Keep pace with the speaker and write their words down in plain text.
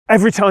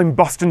Every time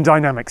Boston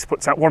Dynamics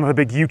puts out one of the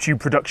big YouTube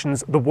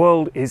productions, the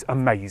world is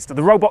amazed.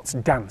 The robots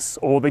dance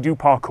or they do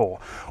parkour,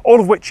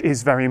 all of which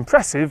is very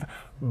impressive,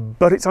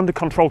 but it's under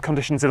controlled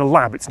conditions in a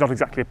lab. It's not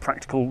exactly a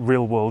practical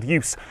real-world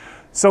use.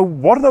 So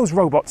what are those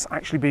robots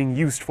actually being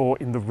used for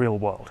in the real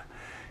world?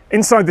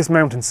 Inside this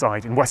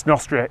mountainside in Western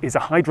Austria is a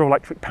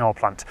hydroelectric power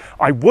plant.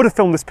 I would have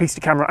filmed this piece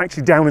to camera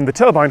actually down in the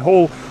turbine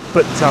hall,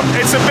 but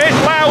it's a bit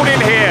loud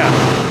in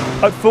here!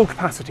 At full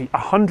capacity,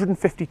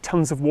 150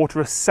 tonnes of water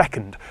a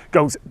second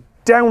goes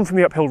down from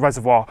the uphill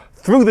reservoir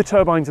through the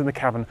turbines in the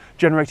cavern,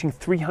 generating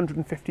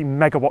 350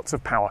 megawatts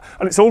of power.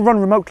 And it's all run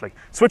remotely.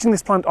 Switching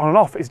this plant on and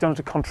off is done at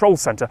a control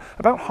centre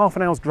about half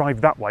an hour's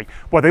drive that way,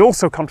 where they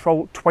also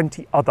control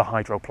 20 other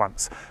hydro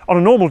plants. On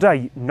a normal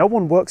day, no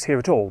one works here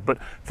at all, but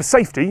for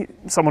safety,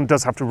 someone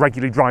does have to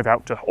regularly drive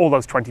out to all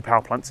those 20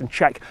 power plants and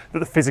check that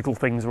the physical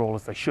things are all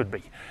as they should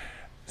be.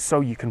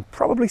 So you can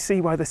probably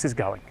see where this is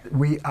going.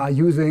 We are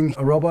using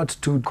a robot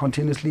to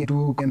continuously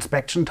do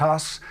inspection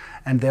tasks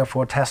and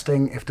therefore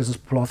testing if this is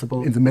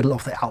plausible in the middle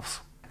of the Alps.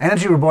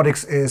 Energy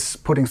Robotics is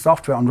putting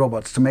software on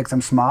robots to make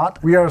them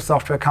smart. We are a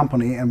software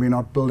company and we're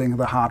not building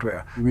the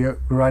hardware. We are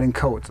writing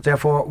code.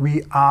 Therefore,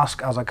 we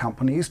ask other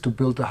companies to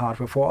build the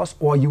hardware for us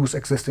or use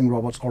existing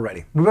robots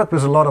already. We work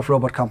with a lot of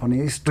robot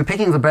companies to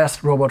picking the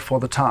best robot for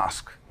the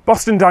task.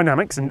 Boston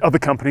Dynamics and other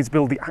companies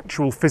build the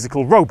actual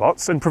physical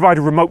robots and provide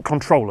a remote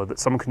controller that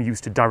someone can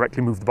use to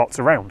directly move the bots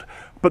around.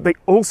 But they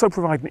also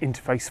provide an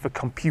interface for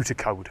computer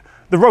code.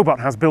 The robot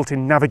has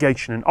built-in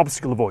navigation and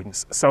obstacle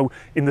avoidance, so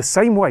in the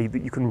same way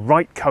that you can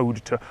write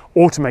code to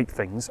automate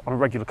things on a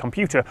regular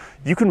computer,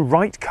 you can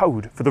write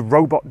code for the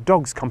robot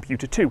dog's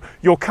computer too.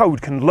 Your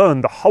code can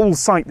learn the whole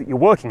site that you're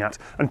working at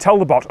and tell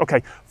the bot,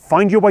 okay,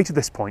 find your way to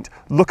this point,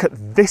 look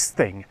at this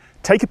thing,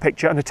 take a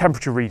picture and a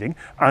temperature reading,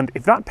 and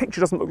if that picture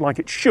doesn't look like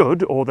it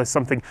should, or there's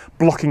something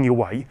blocking your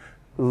way,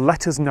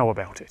 let us know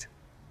about it.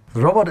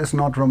 The robot is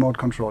not remote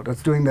controlled.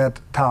 It's doing that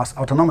task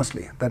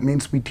autonomously. That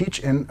means we teach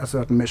in a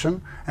certain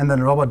mission, and then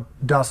the robot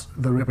does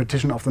the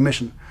repetition of the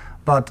mission.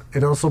 But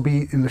it also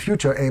be in the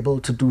future able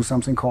to do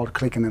something called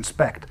click and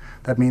inspect.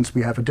 That means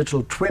we have a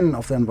digital twin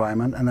of the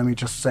environment, and then we're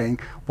just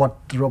saying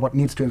what the robot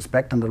needs to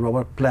inspect, and the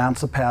robot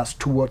plans the path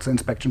towards the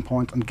inspection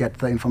point and get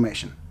the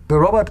information. The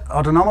robot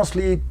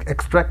autonomously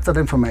extracts that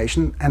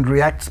information and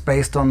reacts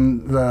based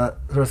on the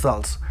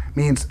results.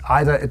 Means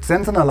either it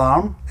sends an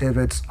alarm if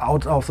it's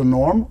out of the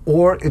norm,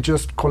 or it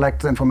just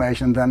collects the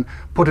information and then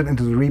put it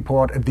into the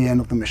report at the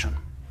end of the mission.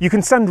 You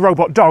can send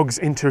robot dogs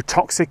into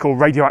toxic or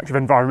radioactive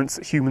environments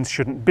that humans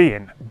shouldn't be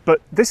in,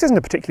 but this isn't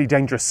a particularly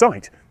dangerous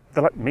site.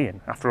 They let me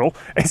in, after all.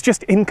 It's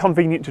just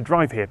inconvenient to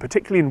drive here,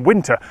 particularly in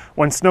winter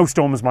when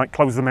snowstorms might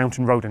close the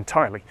mountain road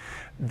entirely.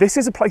 This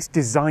is a place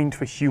designed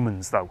for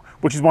humans though,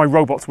 which is why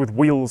robots with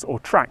wheels or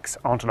tracks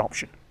aren't an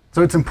option.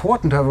 So it's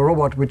important to have a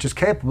robot which is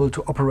capable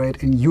to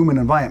operate in human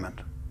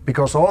environment,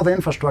 because all the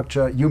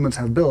infrastructure humans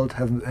have built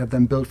have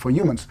been built for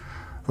humans.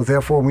 So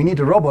therefore we need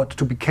a robot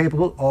to be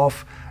capable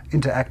of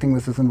interacting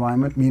with this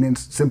environment, meaning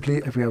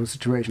simply if we have a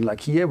situation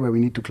like here where we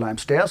need to climb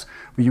stairs,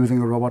 we're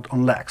using a robot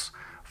on legs.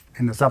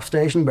 In the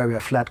substation where we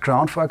have flat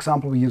ground, for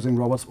example, we're using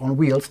robots on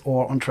wheels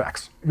or on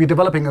tracks. We're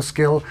developing a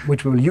skill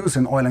which we'll use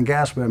in oil and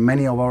gas, where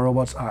many of our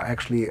robots are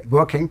actually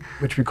working,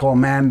 which we call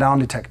man-down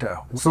detector.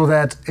 So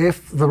that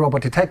if the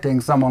robot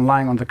detecting someone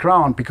lying on the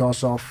ground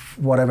because of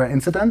whatever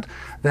incident,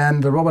 then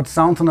the robot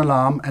sounds an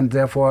alarm and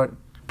therefore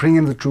bring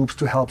in the troops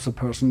to help the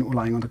person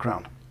lying on the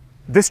ground.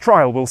 This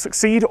trial will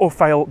succeed or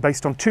fail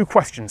based on two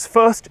questions.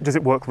 First, does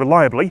it work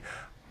reliably?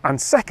 And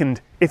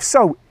second, if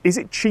so, is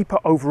it cheaper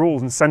overall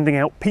than sending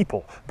out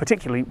people,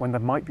 particularly when there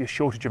might be a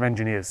shortage of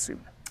engineers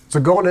soon?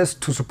 The goal is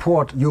to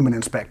support human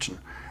inspection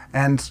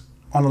and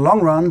on the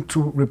long run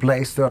to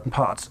replace certain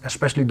parts,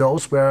 especially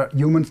those where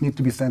humans need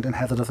to be sent in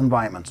hazardous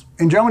environments.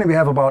 In Germany we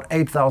have about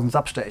 8,000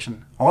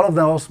 substations. All of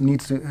those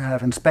need to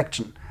have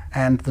inspection,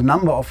 and the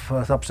number of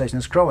substations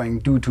is growing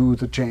due to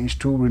the change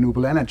to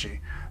renewable energy.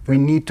 We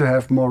need to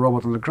have more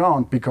robots on the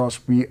ground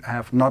because we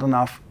have not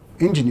enough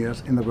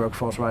engineers in the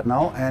workforce right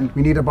now, and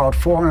we need about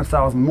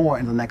 400,000 more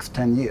in the next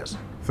 10 years.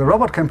 The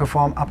robot can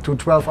perform up to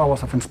 12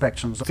 hours of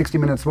inspection, so 60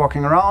 minutes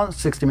walking around,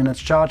 60 minutes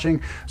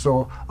charging,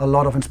 so a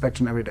lot of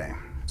inspection every day.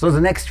 So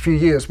the next few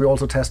years we're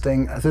also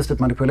testing assisted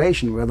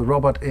manipulation, where the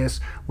robot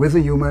is with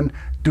a human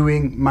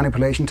doing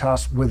manipulation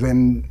tasks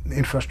within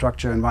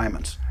infrastructure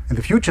environments. In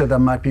the future there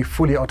might be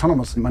fully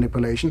autonomous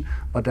manipulation,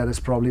 but that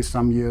is probably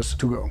some years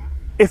to go.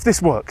 If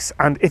this works,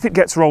 and if it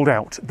gets rolled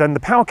out, then the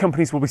power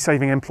companies will be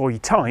saving employee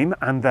time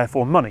and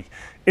therefore money.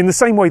 In the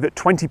same way that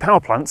 20 power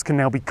plants can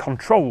now be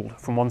controlled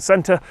from one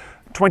centre,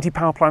 20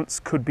 power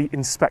plants could be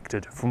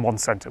inspected from one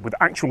centre, with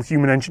actual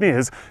human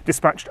engineers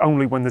dispatched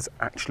only when there's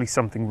actually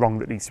something wrong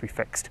that needs to be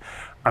fixed.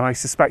 And I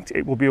suspect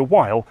it will be a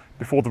while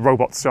before the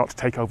robots start to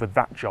take over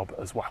that job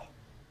as well.